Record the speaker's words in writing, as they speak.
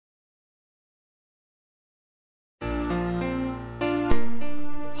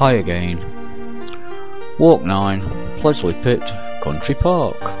Hi again. Walk 9, Pleasley Pit Country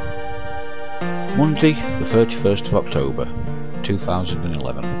Park. Monday the 31st of October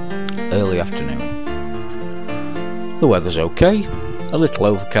 2011, early afternoon. The weather's okay, a little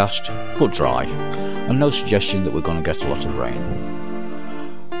overcast but dry, and no suggestion that we're going to get a lot of rain.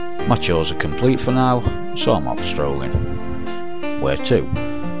 My chores are complete for now, so I'm off strolling. Where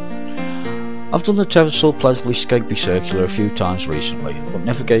to? I've done the Teversall Pleasley Skegby Circular a few times recently, but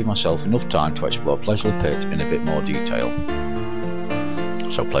never gave myself enough time to explore Pleasley Pit in a bit more detail.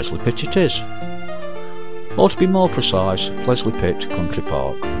 So Pleasley Pit it is. Or to be more precise, Pleasley Pit Country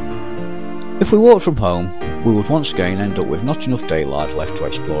Park. If we walked from home, we would once again end up with not enough daylight left to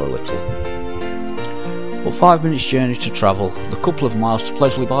explore a little. But 5 minutes journey to travel, the couple of miles to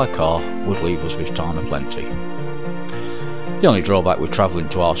Pleasley by car would leave us with time aplenty. The only drawback with travelling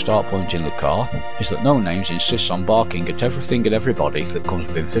to our start point in the car is that No Names insists on barking at everything and everybody that comes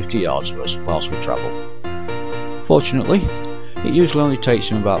within 50 yards of us whilst we travel. Fortunately, it usually only takes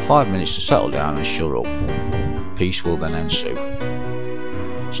him about 5 minutes to settle down and shut up. Peace will then ensue.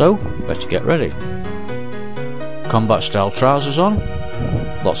 So, better get ready. Combat style trousers on,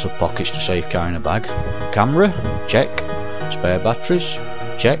 lots of pockets to save carrying a bag, camera, check, spare batteries,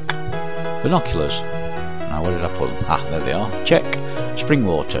 check, binoculars. Now where did I put them? Ah, there they are. Check. Spring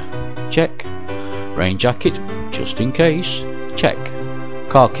water. Check. Rain jacket, just in case. Check.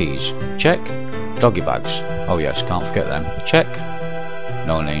 Car keys. Check. Doggy bags. Oh yes, can't forget them. Check.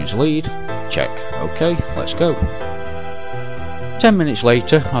 No Names lead. Check. Okay, let's go. 10 minutes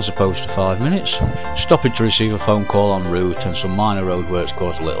later, as opposed to 5 minutes, stopping to receive a phone call en route and some minor roadworks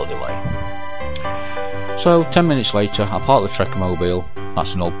caused a little delay. So 10 minutes later, I park the Trekkmobile,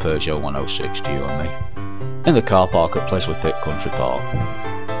 that's an old Peugeot 106 to you and me, in the car park at Pleasley Pit Country Park.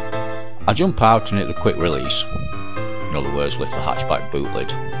 I jump out and hit the quick release, in other words lift the hatchback boot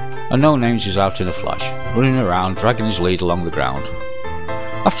lid, and No Names is out in a flash, running around dragging his lead along the ground.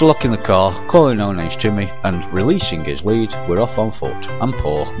 After locking the car, calling No Names to me and releasing his lead, we're off on foot and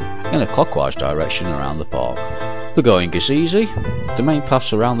paw in a clockwise direction around the park. The going is easy, the main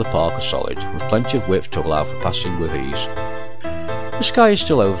paths around the park are solid, with plenty of width to allow for passing with ease. The sky is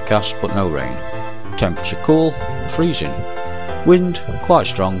still overcast but no rain. Temperature cool, freezing. Wind quite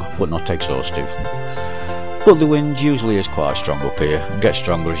strong but not exhaustive. But the wind usually is quite strong up here and gets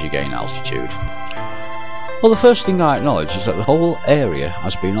stronger as you gain altitude. Well, the first thing I acknowledge is that the whole area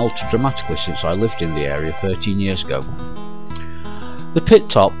has been altered dramatically since I lived in the area 13 years ago. The pit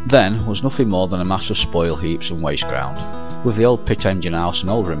top then was nothing more than a mass of spoil heaps and waste ground, with the old pit engine house and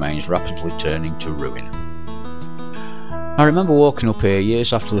old remains rapidly turning to ruin. I remember walking up here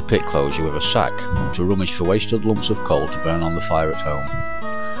years after the pit closure with a sack to rummage for wasted lumps of coal to burn on the fire at home.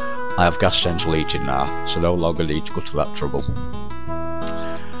 I have gas central heating now, so no longer need to go to that trouble.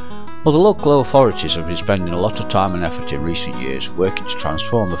 Well, the local authorities have been spending a lot of time and effort in recent years working to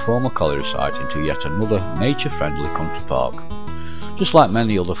transform the former colliery site into yet another nature-friendly country park, just like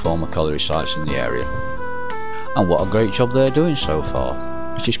many other former colliery sites in the area. And what a great job they're doing so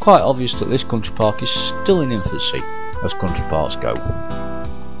far. It is quite obvious that this country park is still in infancy, as country parks go,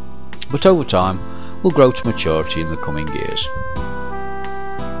 but over time will grow to maturity in the coming years.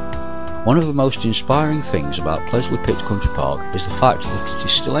 One of the most inspiring things about Pleasley Pit Country Park is the fact that it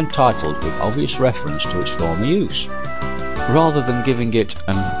is still entitled with obvious reference to its former use, rather than giving it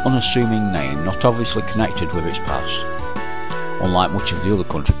an unassuming name not obviously connected with its past, unlike much of the other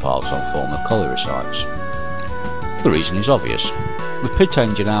country parks on former colliery sites. The reason is obvious. The pit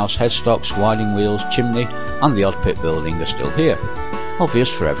engine house, headstocks, winding wheels, chimney and the odd pit building are still here,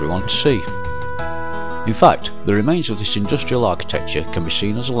 obvious for everyone to see. In fact, the remains of this industrial architecture can be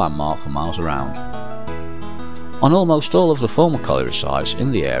seen as a landmark for miles around. On almost all of the former colliery sites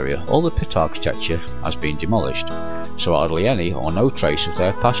in the area, all the pit architecture has been demolished, so hardly any or no trace of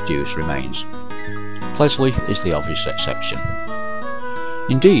their past use remains. Pleasley is the obvious exception.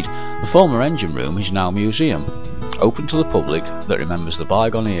 Indeed, the former engine room is now a museum, open to the public that remembers the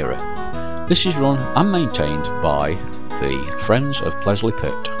bygone era. This is run and maintained by the Friends of Pleasley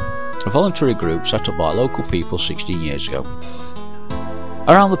Pit, a voluntary group set up by local people 16 years ago.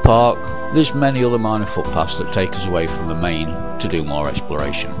 Around the park, there's many other minor footpaths that take us away from the main to do more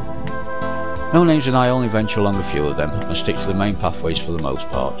exploration. No Names and I only venture along a few of them and stick to the main pathways for the most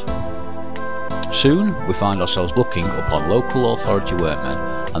part. Soon, we find ourselves looking upon local authority workmen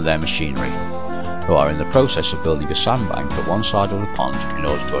and their machinery, who are in the process of building a sandbank at one side of the pond in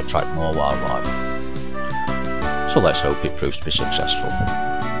order to attract more wildlife. So let's hope it proves to be successful.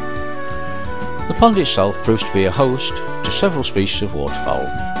 The pond itself proves to be a host to several species of waterfowl,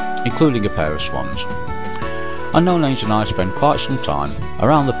 including a pair of swans. and No Names and I spend quite some time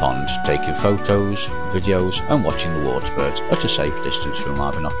around the pond taking photos, videos and watching the waterbirds at a safe distance from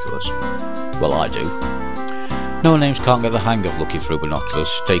our binoculars. Well, I do. No Names can't get the hang of looking through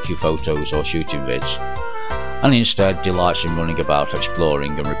binoculars, taking photos or shooting vids, and instead delights in running about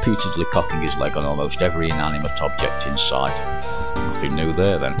exploring and repeatedly cocking his leg on almost every inanimate object in sight. Nothing new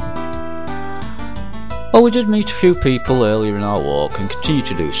there then. Well, we did meet a few people earlier in our walk and continue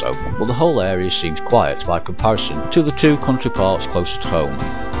to do so, but the whole area seems quiet by comparison to the two country parks close at home.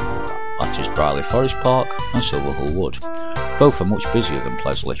 That is Pleasley Forest Park and Silverhill Wood. Both are much busier than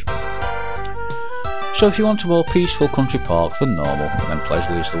Pleasley. So if you want a more peaceful country park than normal, then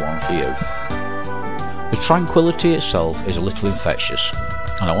Pleasley is the one for you. The tranquility itself is a little infectious,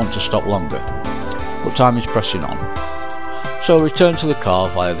 and I want to stop longer, but time is pressing on. So a return to the car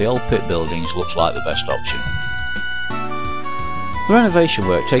via the old pit buildings looks like the best option. The renovation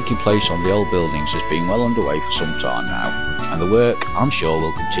work taking place on the old buildings has been well underway for some time now, and the work, I'm sure,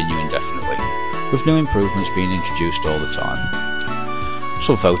 will continue indefinitely, with new improvements being introduced all the time.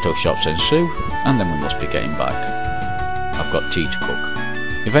 Some photoshops ensue, and then we must be getting back. I've got tea to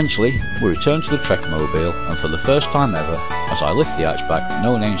cook. Eventually, we return to the Trekmobile, and for the first time ever, as I lift the hatchback,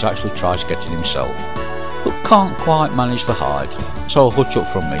 No Names actually tries getting himself, but can't quite manage the hide, so a hutch up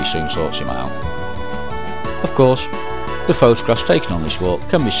from me soon sorts him out. Of course, the photographs taken on this walk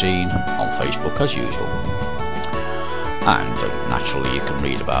can be seen on Facebook as usual, and naturally you can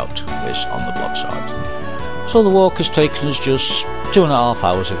read about this on the blog site. So the walk has taken us just 2.5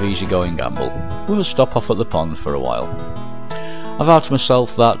 hours of easygoing gamble, with a stop off at the pond for a while. I vow to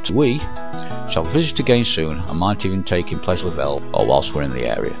myself that we shall visit again soon and might even take in Pleasley Vale or whilst we're in the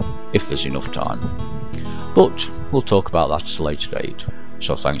area, if there's enough time. But we'll talk about that at a later date.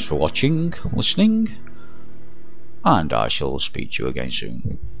 So thanks for watching, listening, and I shall speak to you again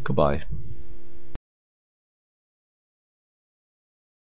soon. Goodbye.